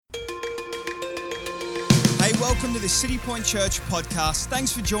welcome to the City Point Church podcast.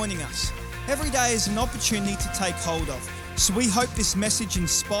 Thanks for joining us. Every day is an opportunity to take hold of. So we hope this message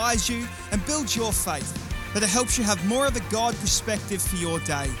inspires you and builds your faith, that it helps you have more of a God perspective for your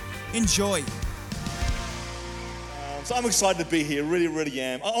day. Enjoy. So I'm excited to be here, really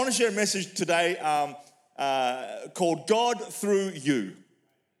am. I want to share a message today called God Through You.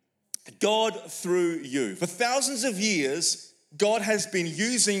 God Through You. For thousands of years, God has been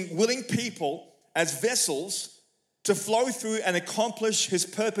using willing people as vessels to flow through and accomplish His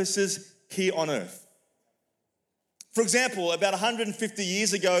purposes here on earth. For example, about 150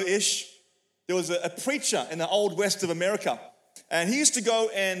 years ago-ish, there was a preacher in the old west of America, and he used to go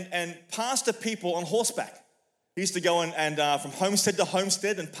and pastor people on horseback. He used to go and from homestead to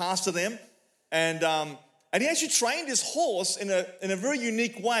homestead and pastor them, and he actually trained his horse in a very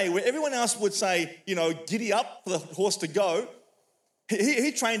unique way, where everyone else would say, giddy up for the horse to go.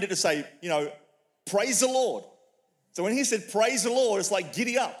 He trained it to say, praise the Lord. So when he said praise the Lord, it's like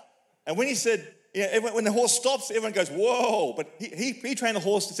giddy up. And when he said, when the horse stops, everyone goes, whoa. But he trained the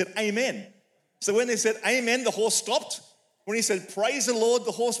horse to say amen. So when they said amen, the horse stopped. When he said praise the Lord,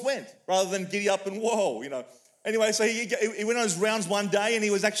 the horse went, rather than giddy up and whoa, Anyway, so he went on his rounds one day, and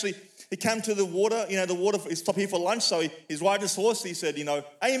he came to the water, the water, he stopped here for lunch, so he's riding his horse, he said,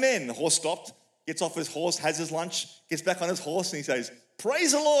 amen. The horse stopped, gets off his horse, has his lunch, gets back on his horse, and he says,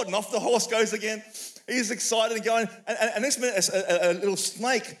 praise the Lord, and off the horse goes again. He's excited and going, and next minute a little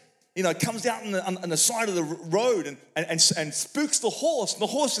snake, comes out on the side of the road and spooks the horse. And the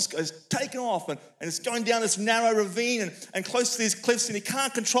horse just goes taking off, and it's going down this narrow ravine and close to these cliffs, and he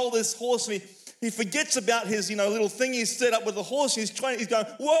can't control this horse, and he forgets about his, little thing he's set up with the horse. He's going,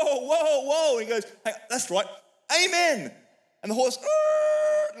 whoa. And he goes, hey, that's right, amen. And the horse,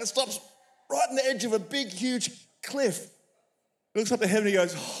 and it stops right on the edge of a big, huge cliff. He looks up at heaven and he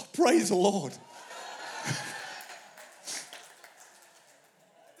goes, oh, praise the Lord.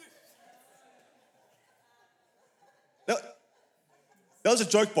 That was a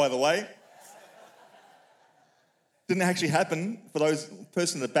joke, by the way. Didn't actually happen for those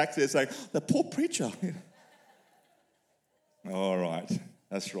person in the back there saying, the poor preacher. All right,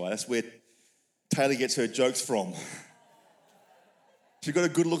 that's right. That's where Taylor gets her jokes from. She got a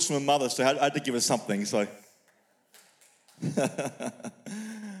good looks from her mother, so I had to give her something. So,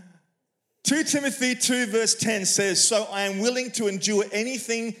 2 Timothy 2 verse 10 says, so I am willing to endure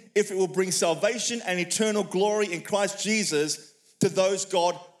anything if it will bring salvation and eternal glory in Christ Jesus to those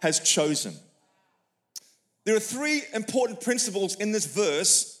God has chosen. There are 3 important principles in this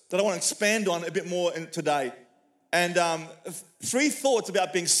verse that I want to expand on a bit more today. And 3 thoughts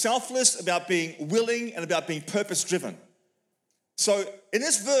about being selfless, about being willing, and about being purpose-driven. So in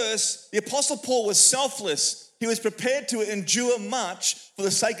this verse, the Apostle Paul was selfless. He was prepared to endure much for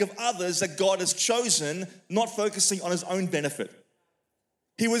the sake of others that God has chosen, not focusing on his own benefit.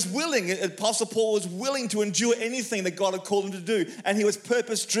 He was willing, Apostle Paul was willing to endure anything that God had called him to do, and he was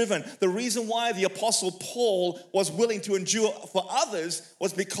purpose-driven. The reason why the Apostle Paul was willing to endure for others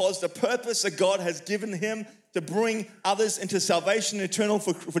was because the purpose that God has given him to bring others into salvation and eternal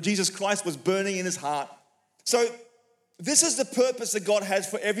for Jesus Christ was burning in his heart. So this is the purpose that God has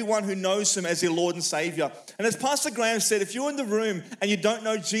for everyone who knows Him as their Lord and Savior. And as Pastor Graham said, if you're in the room and you don't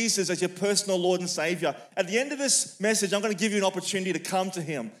know Jesus as your personal Lord and Savior, at the end of this message, I'm going to give you an opportunity to come to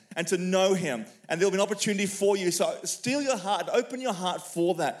Him and to know Him. And there'll be an opportunity for you. So steel your heart, open your heart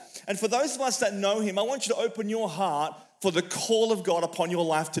for that. And for those of us that know Him, I want you to open your heart for the call of God upon your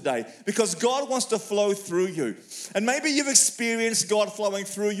life today, because God wants to flow through you. And maybe you've experienced God flowing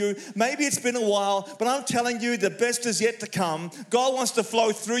through you. Maybe it's been a while, but I'm telling you, the best is yet to come. God wants to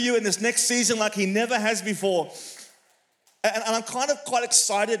flow through you in this next season like He never has before. And I'm kind of quite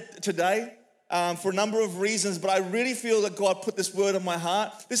excited today for a number of reasons, but I really feel that God put this word on my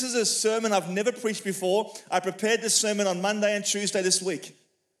heart. This is a sermon I've never preached before. I prepared this sermon on Monday and Tuesday this week,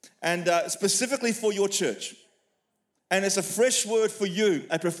 and specifically for your church. And it's a fresh word for you,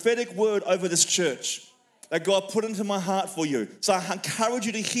 a prophetic word over this church that God put into my heart for you. So I encourage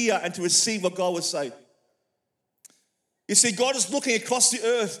you to hear and to receive what God would say. You see, God is looking across the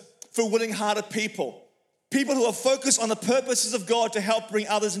earth for willing-hearted people who are focused on the purposes of God to help bring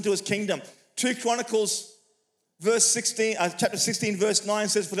others into His kingdom. 2 Chronicles chapter 16, verse 9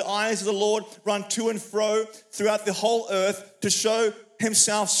 says, for the eyes of the Lord run to and fro throughout the whole earth to show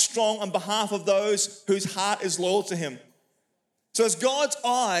Himself strong on behalf of those whose heart is loyal to Him. So as God's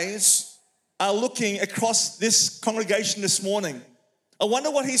eyes are looking across this congregation this morning, I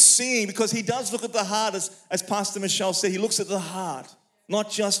wonder what He's seeing, because He does look at the heart, as Pastor Michelle said. He looks at the heart, not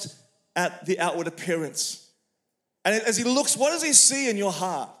just at the outward appearance. And as He looks, what does He see in your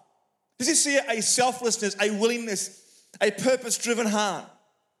heart? Does he see a selflessness, a willingness, a purpose-driven heart?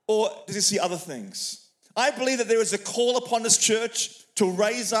 Or does he see other things? I believe that there is a call upon this church to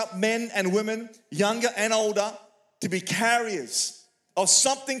raise up men and women, younger and older, to be carriers of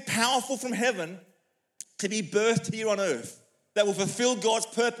something powerful from heaven to be birthed here on earth that will fulfill God's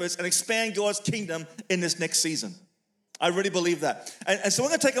purpose and expand God's kingdom in this next season. I really believe that. And so we're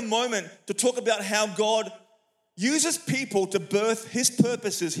going to take a moment to talk about how God uses people to birth his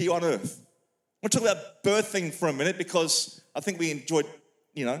purposes here on earth. We'll talk about birthing for a minute because I think we enjoyed,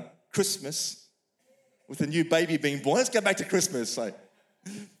 Christmas with the new baby being born. Let's go back to Christmas. And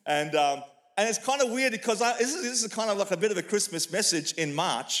it's kind of weird because this is kind of like a bit of a Christmas message in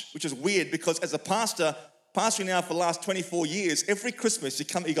March, which is weird because as a pastoring now for the last 24 years, every Christmas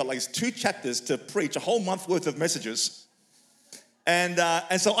you got like 2 chapters to preach, a whole month worth of messages. And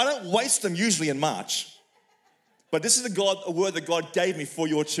so I don't waste them usually in March. But this is a word that God gave me for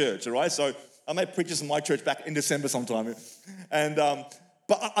your church, all right? So I may preach this in my church back in December sometime.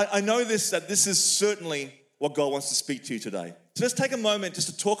 But I know that this is certainly what God wants to speak to you today. So let's take a moment just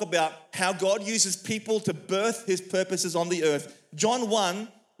to talk about how God uses people to birth his purposes on the earth. John 1,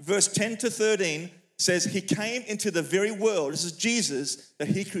 verse 10 to 13 says, he came into the very world, this is Jesus, that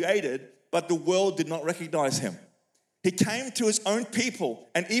he created, but the world did not recognize him. He came to his own people,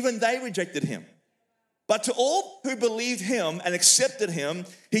 and even they rejected him. But to all who believed him and accepted him,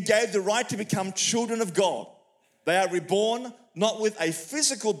 he gave the right to become children of God. They are reborn not with a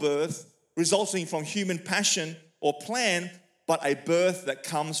physical birth resulting from human passion or plan, but a birth that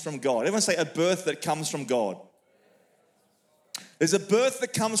comes from God. Everyone say a birth that comes from God. There's a birth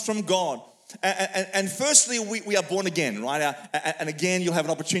that comes from God. And firstly, we are born again, right? And again, you'll have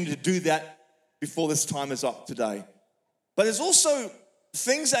an opportunity to do that before this time is up today. But there's also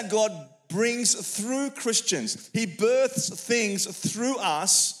things that God brings through Christians. He births things through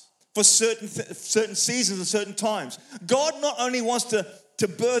us for certain seasons and certain times. God not only wants to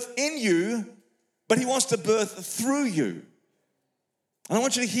birth in you, but he wants to birth through you. And I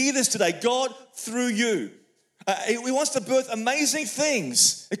want you to hear this today. God through you. He wants to birth amazing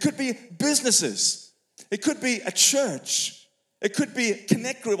things. It could be businesses. It could be a church. It could be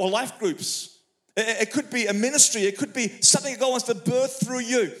connect group or life groups. It could be a ministry. It could be something that God wants to birth through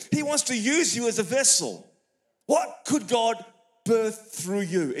you. He wants to use you as a vessel. What could God birth through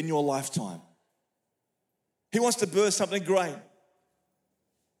you in your lifetime? He wants to birth something great.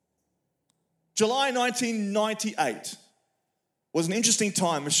 July 1998 was an interesting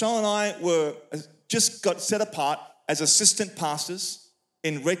time. Michelle and I just got set apart as assistant pastors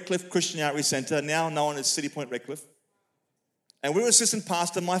in Redcliffe Christian Outreach Centre, now known as City Point Redcliffe. And we were assistant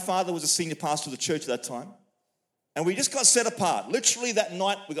pastor. My father was a senior pastor of the church at that time. And we just got set apart. Literally that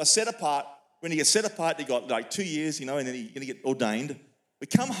night, we got set apart. When you get set apart, you got like 2 years, and then you're going to get ordained. We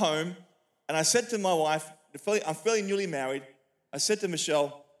come home, and I said to my wife, I'm fairly newly married. I said to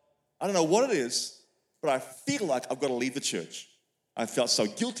Michelle, I don't know what it is, but I feel like I've got to leave the church. I felt so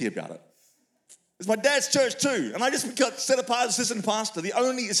guilty about it. It's my dad's church too. And I just got set apart as assistant pastor, the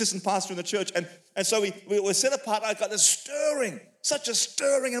only assistant pastor in the church. And so we were set apart. I got this stirring, such a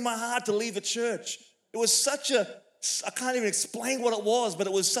stirring in my heart to leave the church. It was I can't even explain what it was, but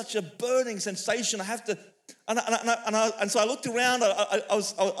it was such a burning sensation. And so I looked around. I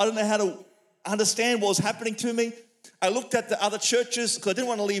don't know how to understand what was happening to me. I looked at the other churches because I didn't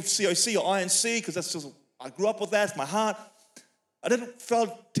want to leave COC or INC because that's just, I grew up with that. It's my heart. I didn't feel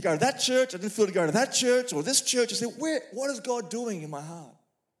to go to that church. I didn't feel to go to that church or this church. I said, what is God doing in my heart?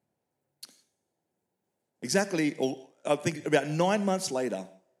 Exactly, or I think about 9 months later,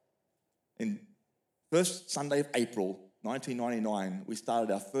 in first Sunday of April, 1999, we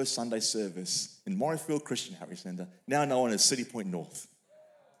started our first Sunday service in Morayfield Christian Outreach Centre, now known as City Point North.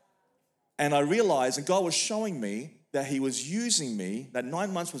 And I realized, and God was showing me that he was using me, that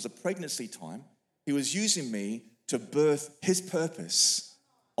 9 months was a pregnancy time. He was using me to birth his purpose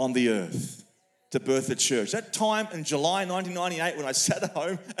on the earth, to birth a church. That time in July 1998 when I sat at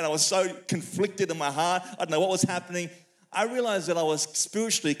home and I was so conflicted in my heart, I don't know what was happening, I realized that I was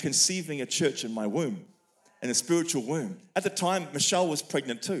spiritually conceiving a church in my womb, in a spiritual womb. At the time, Michelle was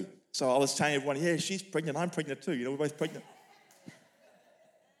pregnant too. So I was telling everyone, yeah, she's pregnant, I'm pregnant too. We're both pregnant.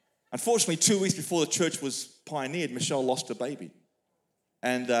 Unfortunately, 2 weeks before the church was pioneered, Michelle lost a baby.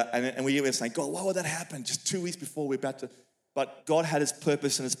 And we were saying, God, why would that happen? Just 2 weeks before we're about to. But God had his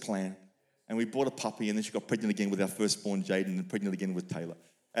purpose and his plan. And we bought a puppy, and then she got pregnant again with our firstborn, Jaden, and pregnant again with Taylor.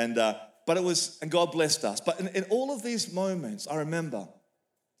 And God blessed us. But in all of these moments, I remember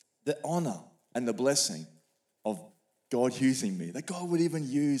the honor and the blessing of God using me, that God would even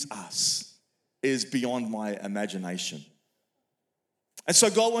use us, is beyond my imagination. And so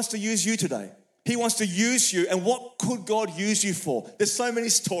God wants to use you today. He wants to use you. And what could God use you for? There's so many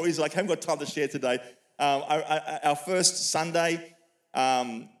stories I haven't got time to share today. Our first Sunday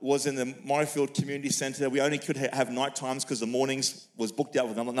was in the Morayfield Community Centre. We only could have night times because the mornings was booked out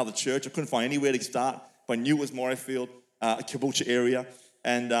with another church. I couldn't find anywhere to start, but I knew it was Morayfield, Caboolture area.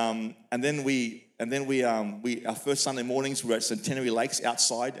 And then our first Sunday mornings we were at Centenary Lakes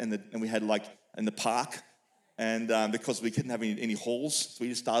outside, and we had like in the park, and because we couldn't have any halls, so we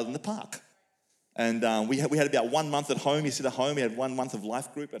just started in the park. And we had about 1 month at home. You sit at home. We had 1 month of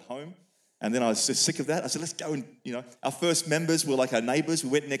life group at home. And then I was just sick of that. I said, let's go and, our first members were like our neighbours.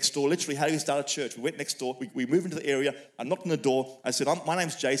 We went next door. Literally, how do you start a church? We went next door. We moved into the area. I knocked on the door. I said, my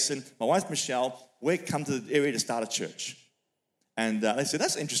name's Jason. My wife's Michelle. We're come to the area to start a church. And they said,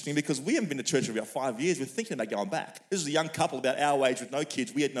 that's interesting because we haven't been to church for about 5 years. We're thinking about going back. This was a young couple about our age with no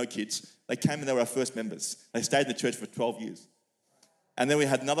kids. We had no kids. They came and they were our first members. They stayed in the church for 12 years. And then we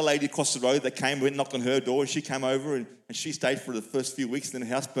had another lady across the road that came, we went and knocked on her door, and she came over and she stayed for the first few weeks, and then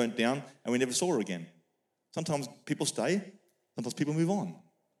the house burnt down, and we never saw her again. Sometimes people stay, sometimes people move on.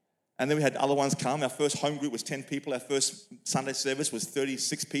 And then we had other ones come. Our first home group was 10 people. Our first Sunday service was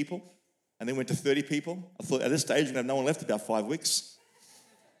 36 people, and then went to 30 people. I thought at this stage, we're going to have no one left about 5 weeks.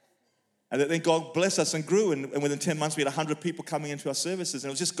 And then God blessed us and grew, and within 10 months, we had 100 people coming into our services, and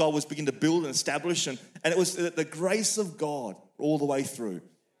it was just God was beginning to build and establish, and it was the grace of God all the way through.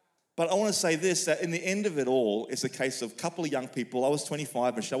 But I want to say this, that in the end of it all, it's a case of a couple of young people. I was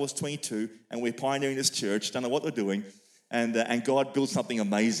 25, Michelle was 22, and we're pioneering this church, don't know what they're doing, and God built something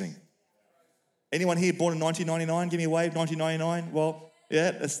amazing. Anyone here born in 1999? Give me a wave, 1999? Well,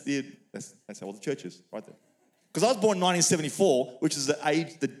 yeah, that's how all the church is, right there. Because I was born in 1974, which is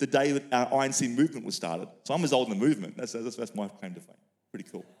the day that our INC movement was started. So I'm as old in the movement. That's my claim to fame. Pretty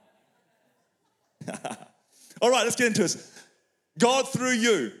cool. All right, let's get into this. God through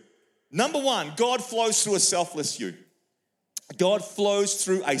you. Number one, God flows through a selfless you. God flows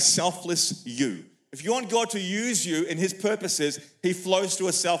through a selfless you. If you want God to use you in his purposes, he flows through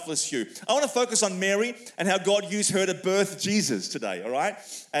a selfless you. I want to focus on Mary and how God used her to birth Jesus today, all right?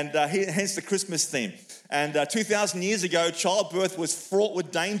 And hence the Christmas theme. And 2,000 years ago, childbirth was fraught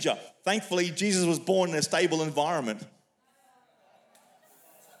with danger. Thankfully, Jesus was born in a stable environment.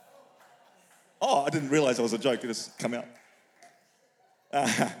 Oh, I didn't realize that was a joke. It just come out.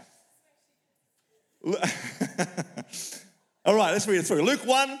 All right, let's read it through. Luke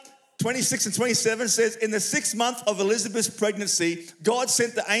 1:26 and 27 says, in the 6th month of Elizabeth's pregnancy, God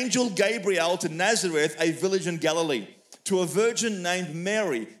sent the angel Gabriel to Nazareth, a village in Galilee, to a virgin named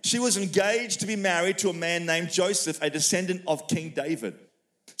Mary. She was engaged to be married to a man named Joseph, a descendant of King David.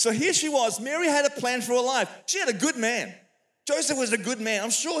 So here she was. Mary had a plan for her life. She had a good man. Joseph was a good man.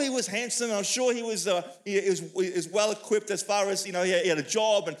 I'm sure he was handsome. I'm sure he was well equipped as far as, he had a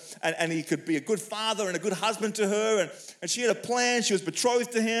job and he could be a good father and a good husband to her. And she had a plan. She was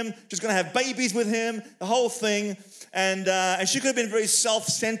betrothed to him. She was going to have babies with him, the whole thing. And she could have been very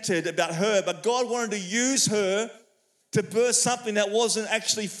self-centered about her, but God wanted to use her to birth something that wasn't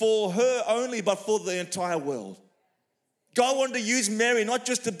actually for her only, but for the entire world. God wanted to use Mary not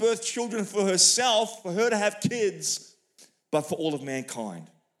just to birth children for herself, for her to have kids, but for all of mankind.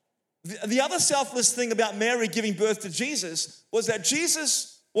 The other selfless thing about Mary giving birth to Jesus was that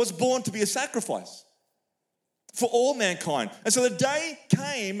Jesus was born to be a sacrifice for all mankind. And so the day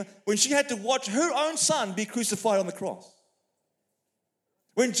came when she had to watch her own son be crucified on the cross.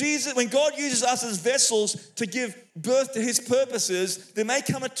 When God uses us as vessels to give birth to his purposes, there may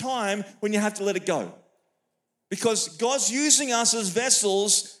come a time when you have to let it go. Because God's using us as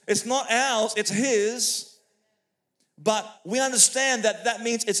vessels. It's not ours, it's his. But we understand that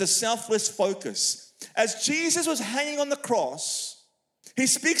means it's a selfless focus. As Jesus was hanging on the cross, he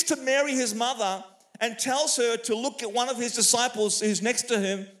speaks to Mary, his mother, and tells her to look at one of his disciples who's next to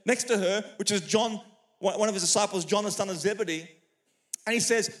her, which is John, one of his disciples, John, the son of Zebedee. And he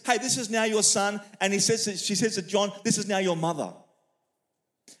says, hey, this is now your son. And she says to John, this is now your mother.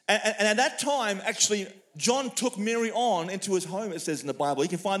 And at that time, actually, John took Mary on into his home, it says in the Bible. You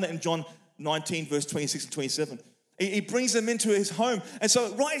can find that in John 19, verse 26 and 27. He brings them into his home. And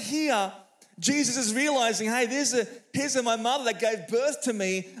so right here, Jesus is realizing, hey, here's my mother that gave birth to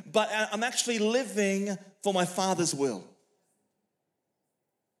me, but I'm actually living for my Father's will.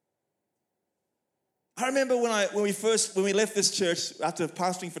 I remember when we left this church after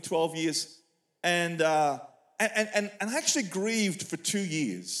pastoring for 12 years, and I actually grieved for 2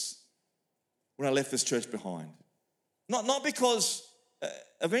 years when I left this church behind. Not because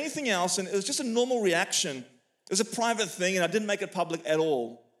of anything else, and it was just a normal reaction. It was a private thing, and I didn't make it public at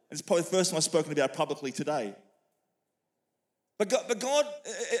all. It's probably the first time I've spoken about it publicly today. But God,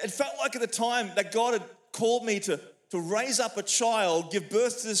 it felt like at the time that God had called me to raise up a child, give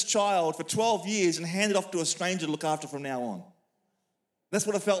birth to this child for 12 years and hand it off to a stranger to look after from now on. That's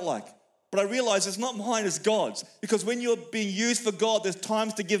what it felt like. But I realized it's not mine, it's God's. Because when you're being used for God, there's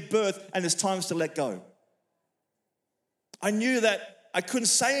times to give birth and there's times to let go. I knew that I couldn't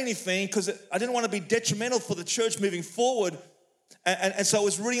say anything because I didn't want to be detrimental for the church moving forward. And so it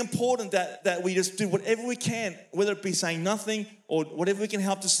was really important that we just do whatever we can, whether it be saying nothing or whatever we can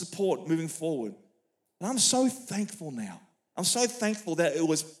help to support moving forward. And I'm so thankful now. I'm so thankful that it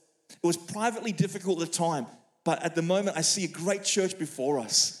was privately difficult at the time, but at the moment I see a great church before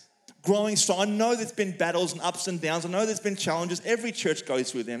us. Growing strong. I know there's been battles and ups and downs. I know there's been challenges. Every church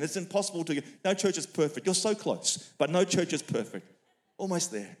goes through them. It's impossible to, no church is perfect. You're so close, but no church is perfect.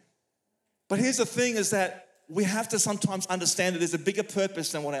 Almost there. But here's the thing is that we have to sometimes understand that there's a bigger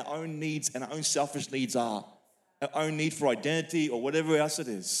purpose than what our own needs and our own selfish needs are. Our own need for identity or whatever else it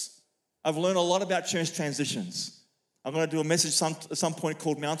is. I've learned a lot about church transitions. I'm going to do a message at some point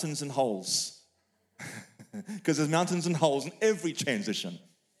called Mountains and Holes. Because there's mountains and holes in every transition.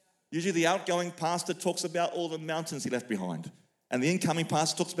 Usually the outgoing pastor talks about all the mountains he left behind. And the incoming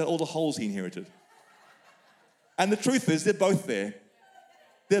pastor talks about all the holes he inherited. And the truth is, they're both there.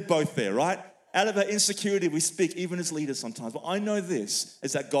 They're both there, right? Out of our insecurity, we speak, even as leaders sometimes. But I know this,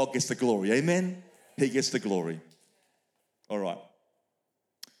 is that God gets the glory. Amen? He gets the glory. All right.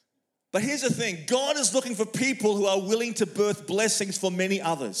 But here's the thing. God is looking for people who are willing to birth blessings for many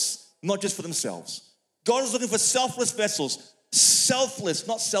others, not just for themselves. God is looking for selfless vessels. Selfless,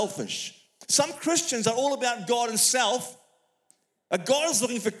 not selfish. Some Christians are all about God and self. God is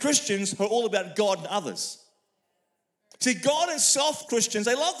looking for Christians who are all about God and others. See, God and self Christians,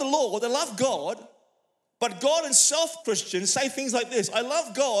 they love the Lord, they love God, but God and self Christians say things like this: I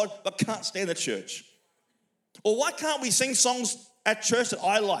love God, but can't stand the church. Or why can't we sing songs at church that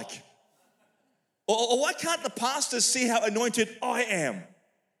I like? Or why can't the pastors see how anointed I am?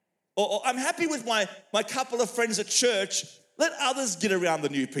 Or I'm happy with my couple of friends at church. Let others get around the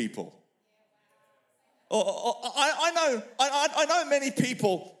new people. I know many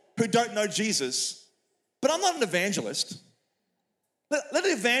people who don't know Jesus, but I'm not an evangelist. Let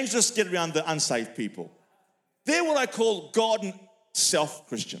evangelists get around the unsaved people. They're what I call God and self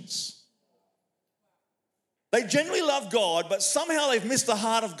Christians. They genuinely love God, but somehow they've missed the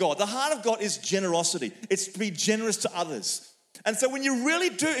heart of God. The heart of God is generosity. It's to be generous to others. And so if you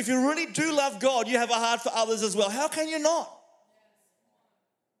really do love God, you have a heart for others as well. How can you not?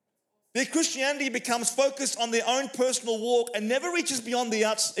 Their Christianity becomes focused on their own personal walk and never reaches beyond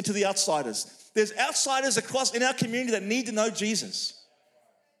into the outsiders. There's outsiders across in our community that need to know Jesus.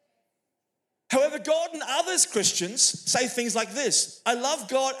 However, God and others Christians say things like this: I love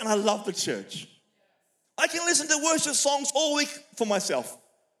God and I love the church. I can listen to worship songs all week for myself.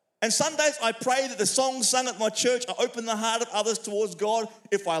 And Sundays I pray that the songs sung at my church are open the heart of others towards God.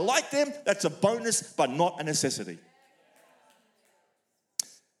 If I like them, that's a bonus, but not a necessity.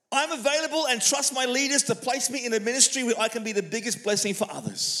 I'm available and trust my leaders to place me in a ministry where I can be the biggest blessing for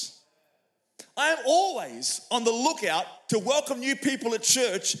others. I am always on the lookout to welcome new people at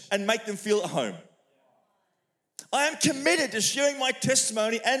church and make them feel at home. I am committed to sharing my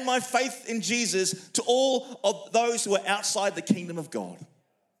testimony and my faith in Jesus to all of those who are outside the kingdom of God.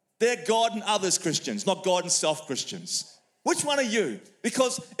 They're God and others Christians, not God and self Christians. Which one are you?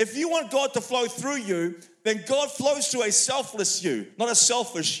 Because if you want God to flow through you, then God flows through a selfless you, not a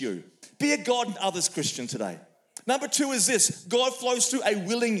selfish you. Be a God and others Christian today. Number 2 is this: God flows through a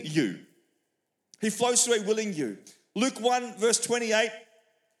willing you. He flows through a willing you. Luke 1 verse 28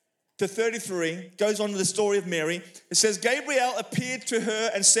 to 33 goes on to the story of Mary. It says, Gabriel appeared to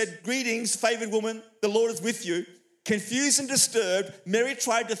her and said, Greetings, favored woman, the Lord is with you. Confused and disturbed, Mary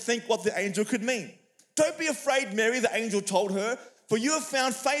tried to think what the angel could mean. Don't be afraid, Mary, the angel told her, for you have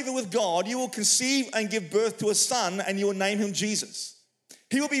found favor with God. You will conceive and give birth to a son, and you will name him Jesus.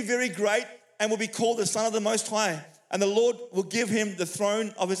 He will be very great and will be called the Son of the Most High. And the Lord will give him the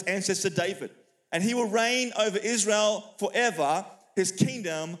throne of his ancestor David. And he will reign over Israel forever. His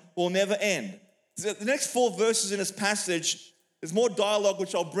kingdom will never end. The next 4 verses in this passage, there's more dialogue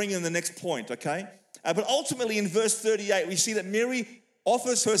which I'll bring in the next point, okay? But ultimately in verse 38, we see that Mary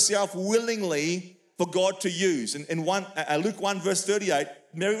offers herself willingly for God to use. In Luke 1 verse 38,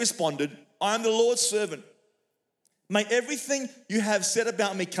 Mary responded, I am the Lord's servant. May everything you have said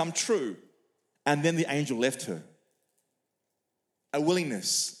about me come true. And then the angel left her. A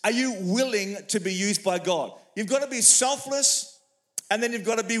willingness. Are you willing to be used by God? You've got to be selfless, and then you've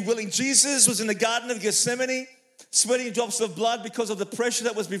got to be willing. Jesus was in the Garden of Gethsemane, sweating drops of blood because of the pressure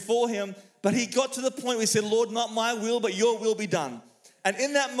that was before him. But he got to the point where he said, Lord, not my will, but your will be done. And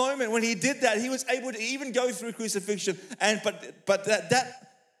in that moment, when he did that, he was able to even go through crucifixion. But that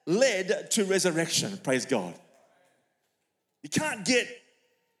led to resurrection. Praise God. You can't get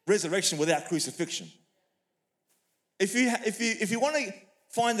resurrection without crucifixion. If you want to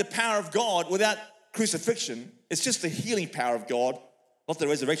find the power of God without crucifixion, it's just the healing power of God, not the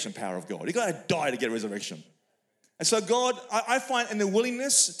resurrection power of God. You've got to die to get resurrection. And so God, I find in the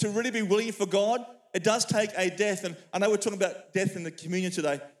willingness to really be willing for God, it does take a death. And I know we're talking about death in the communion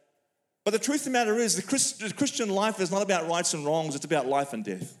today. But the truth of the matter is the Christian life is not about rights and wrongs. It's about life and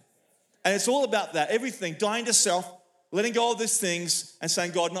death. And it's all about that. Everything, dying to self, letting go of these things and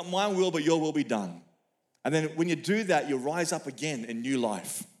saying, God, not my will, but your will be done. And then when you do that, you rise up again in new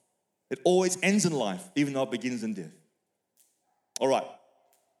life. It always ends in life, even though it begins in death. All right.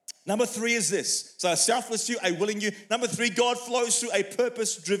 Number 3 is this. So a selfless you, a willing you. Number 3, God flows through a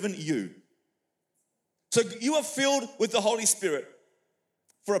purpose-driven you. So you are filled with the Holy Spirit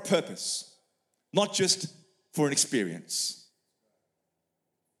for a purpose, not just for an experience.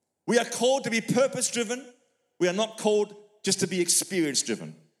 We are called to be purpose-driven. We are not called just to be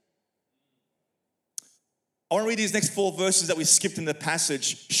experience-driven. I want to read these next 4 verses that we skipped in the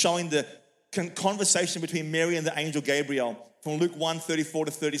passage, showing the conversation between Mary and the angel Gabriel from Luke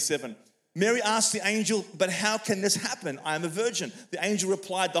 1:34-37. Mary asked the angel, but how can this happen? I am a virgin. The angel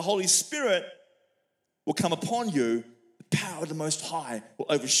replied, the Holy Spirit will come upon you. The power of the Most High will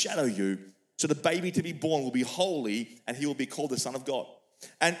overshadow you. So the baby to be born will be holy, and he will be called the Son of God.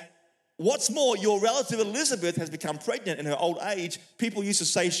 And what's more, your relative Elizabeth has become pregnant in her old age. People used to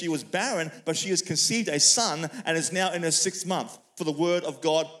say she was barren, but she has conceived a son and is now in her 6th month. For the word of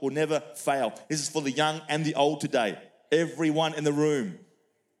God will never fail. This is for the young and the old today. Everyone in the room,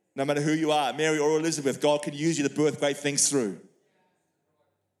 no matter who you are, Mary or Elizabeth, God can use you to birth great things through.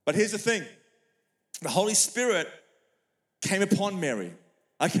 But here's the thing. The Holy Spirit came upon Mary.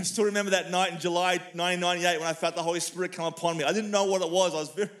 I can still remember that night in July 1998 when I felt the Holy Spirit come upon me. I didn't know what it was.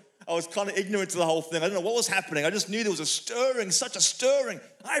 I was kind of ignorant to the whole thing. I didn't know what was happening. I just knew there was a stirring, such a stirring.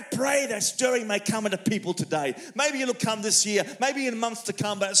 I pray that stirring may come into people today. Maybe it'll come this year, maybe in months to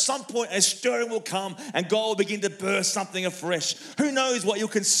come, but at some point a stirring will come and God will begin to birth something afresh. Who knows what you'll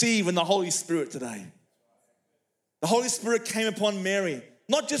conceive in the Holy Spirit today? The Holy Spirit came upon Mary,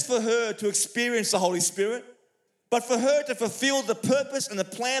 not just for her to experience the Holy Spirit, but for her to fulfill the purpose and the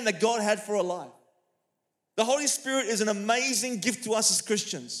plan that God had for her life. The Holy Spirit is an amazing gift to us as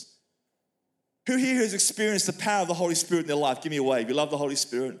Christians. Who here has experienced the power of the Holy Spirit in their life? Give me a wave. You love the Holy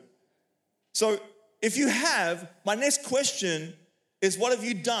Spirit? So if you have, my next question is, what have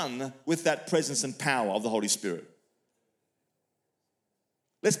you done with that presence and power of the Holy Spirit?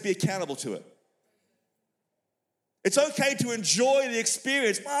 Let's be accountable to it. It's okay to enjoy the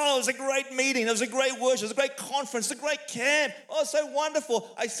experience. Oh, it was a great meeting. It was a great worship. It was a great conference. It was a great camp. Oh, so wonderful.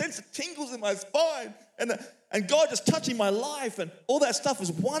 I sense the tingles in my spine. And God just touching my life. And all that stuff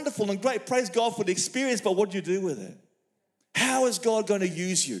was wonderful and great. Praise God for the experience. But what do you do with it? How is God going to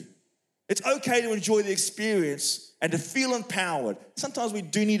use you? It's okay to enjoy the experience and to feel empowered. Sometimes we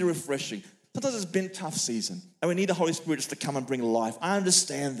do need a refreshing. Sometimes it's been a tough season. And we need the Holy Spirit just to come and bring life. I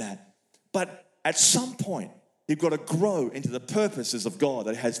understand that. But at some point, you've got to grow into the purposes of God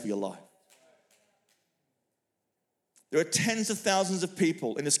that He has for your life. There are tens of thousands of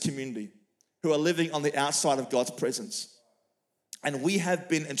people in this community who are living on the outside of God's presence. And we have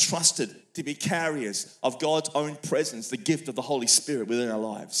been entrusted to be carriers of God's own presence, the gift of the Holy Spirit within our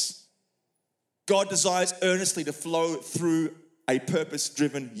lives. God desires earnestly to flow through a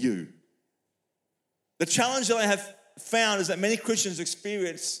purpose-driven you. The challenge that I have found is that many Christians are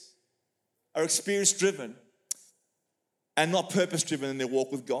experience-driven and not purpose-driven in their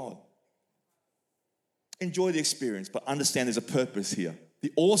walk with God. Enjoy the experience, but understand there's a purpose here.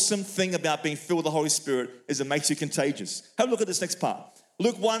 The awesome thing about being filled with the Holy Spirit is it makes you contagious. Have a look at this next part.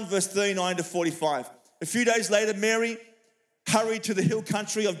 Luke 1, verse 39-45. A few days later, Mary hurried to the hill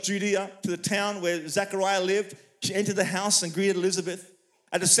country of Judea, to the town where Zechariah lived. She entered the house and greeted Elizabeth.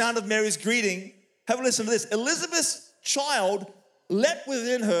 At the sound of Mary's greeting, have a listen to this. Elizabeth's child leapt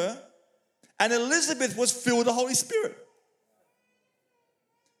within her, and Elizabeth was filled with the Holy Spirit.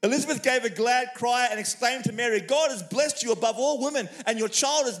 Elizabeth gave a glad cry and exclaimed to Mary, God has blessed you above all women, and your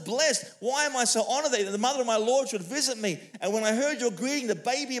child is blessed. Why am I so honored that the mother of my Lord should visit me? And when I heard your greeting, the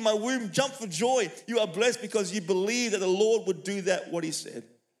baby in my womb jumped for joy. You are blessed because you believe that the Lord would do that, what He said.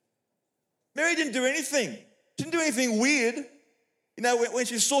 Mary didn't do anything. She didn't do anything weird. You know, when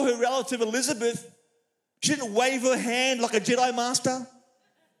she saw her relative Elizabeth, she didn't wave her hand like a Jedi master.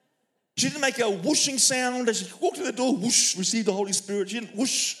 She didn't make a whooshing sound as she walked to the door, whoosh, received the Holy Spirit. She didn't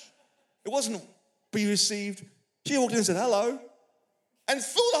whoosh. It wasn't be received. She walked in and said, hello, and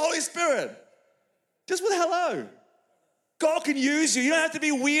filled the Holy Spirit. Just with hello. God can use you. You don't have to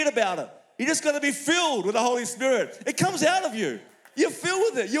be weird about it. You just got to be filled with the Holy Spirit. It comes out of you. You're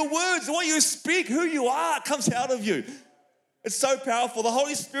filled with it. Your words, what you speak, who you are, comes out of you. It's so powerful. The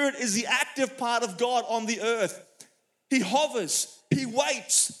Holy Spirit is the active part of God on the earth. He hovers. He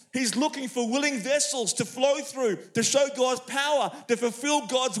waits. He's looking for willing vessels to flow through, to show God's power, to fulfill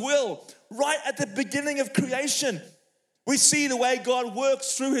God's will. Right at the beginning of creation, we see the way God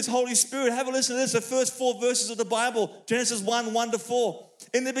works through His Holy Spirit. Have a listen to this, the first 4 verses of the Bible. Genesis 1, 1-4.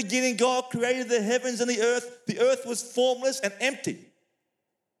 In the beginning, God created the heavens and the earth. The earth was formless and empty.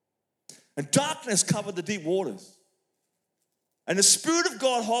 And darkness covered the deep waters. And the Spirit of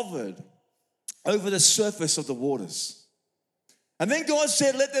God hovered over the surface of the waters. And then God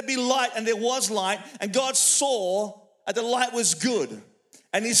said, let there be light, and there was light. And God saw that the light was good.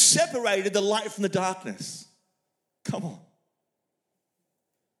 And He separated the light from the darkness. Come on.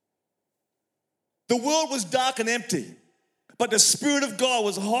 The world was dark and empty, but the Spirit of God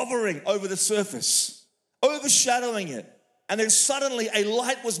was hovering over the surface, overshadowing it. And then suddenly a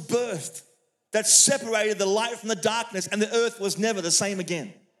light was birthed that separated the light from the darkness, and the earth was never the same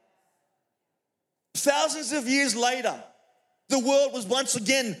again. Thousands of years later, the world was once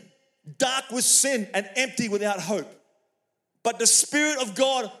again dark with sin and empty without hope. But the Spirit of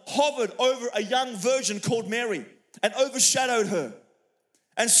God hovered over a young virgin called Mary and overshadowed her.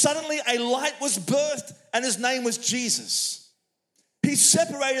 And suddenly a light was birthed, and His name was Jesus. He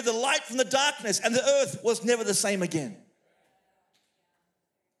separated the light from the darkness, and the earth was never the same again.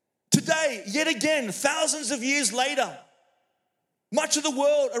 Today, yet again, thousands of years later, much of the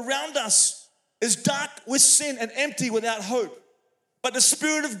world around us is dark with sin and empty without hope. But the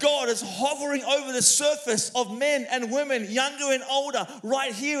Spirit of God is hovering over the surface of men and women, younger and older,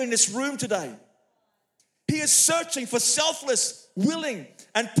 right here in this room today. He is searching for selfless, willing,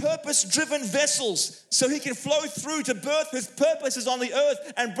 and purpose-driven vessels so He can flow through to birth His purposes on the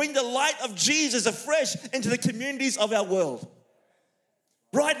earth and bring the light of Jesus afresh into the communities of our world.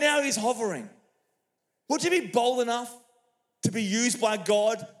 Right now, He's hovering. Would you be bold enough to be used by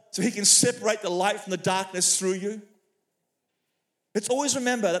God so He can separate the light from the darkness through you? Let's always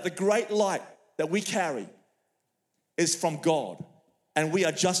remember that the great light that we carry is from God, and we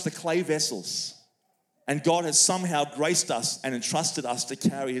are just the clay vessels. And God has somehow graced us and entrusted us to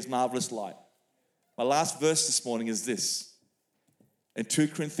carry His marvelous light. My last verse this morning is this. In 2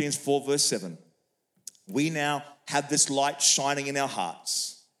 Corinthians 4, verse 7. We now have this light shining in our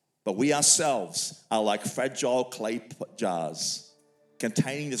hearts, but we ourselves are like fragile clay jars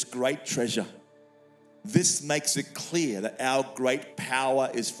containing this great treasure. This makes it clear that our great power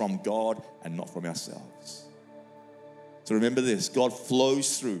is from God and not from ourselves. So remember this, God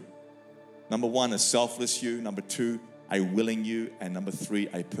flows through. Number 1, a selfless you. Number 2, a willing you. And number 3,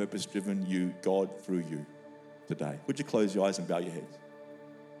 a purpose-driven you, God through you today. Would you close your eyes and bow your heads?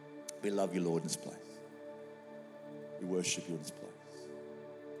 We love you, Lord, in this place. We worship you in this place.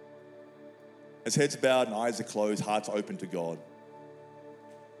 As heads bowed and eyes are closed, hearts open to God.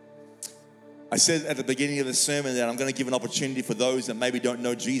 I said at the beginning of the sermon that I'm going to give an opportunity for those that maybe don't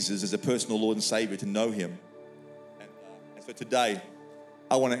know Jesus as a personal Lord and Savior to know Him. And so today,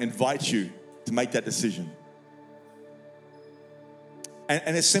 I want to invite you to make that decision.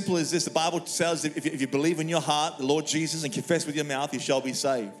 And as simple as this, the Bible says that if you believe in your heart the Lord Jesus and confess with your mouth, you shall be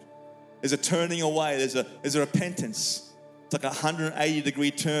saved. There's a turning away. There's a repentance. It's like a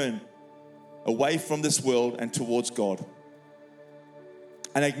 180-degree turn away from this world and towards God.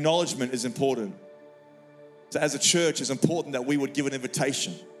 And acknowledgement is important. So as a church, it's important that we would give an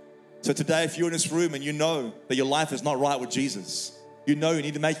invitation. So today, if you're in this room and you know that your life is not right with Jesus, you know you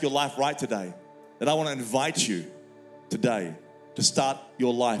need to make your life right today, then I want to invite you today to start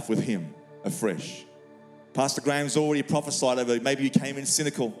your life with Him afresh. Pastor Graham's already prophesied over you. Maybe you came in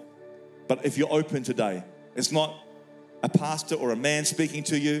cynical, but if you're open today, it's not a pastor or a man speaking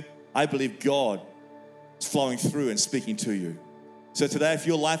to you. I believe God is flowing through and speaking to you. So today, if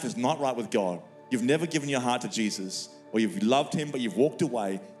your life is not right with God, you've never given your heart to Jesus, or you've loved Him but you've walked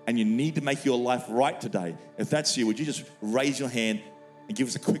away and you need to make your life right today, if that's you, would you just raise your hand and give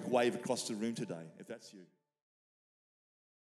us a quick wave across the room today, if that's you?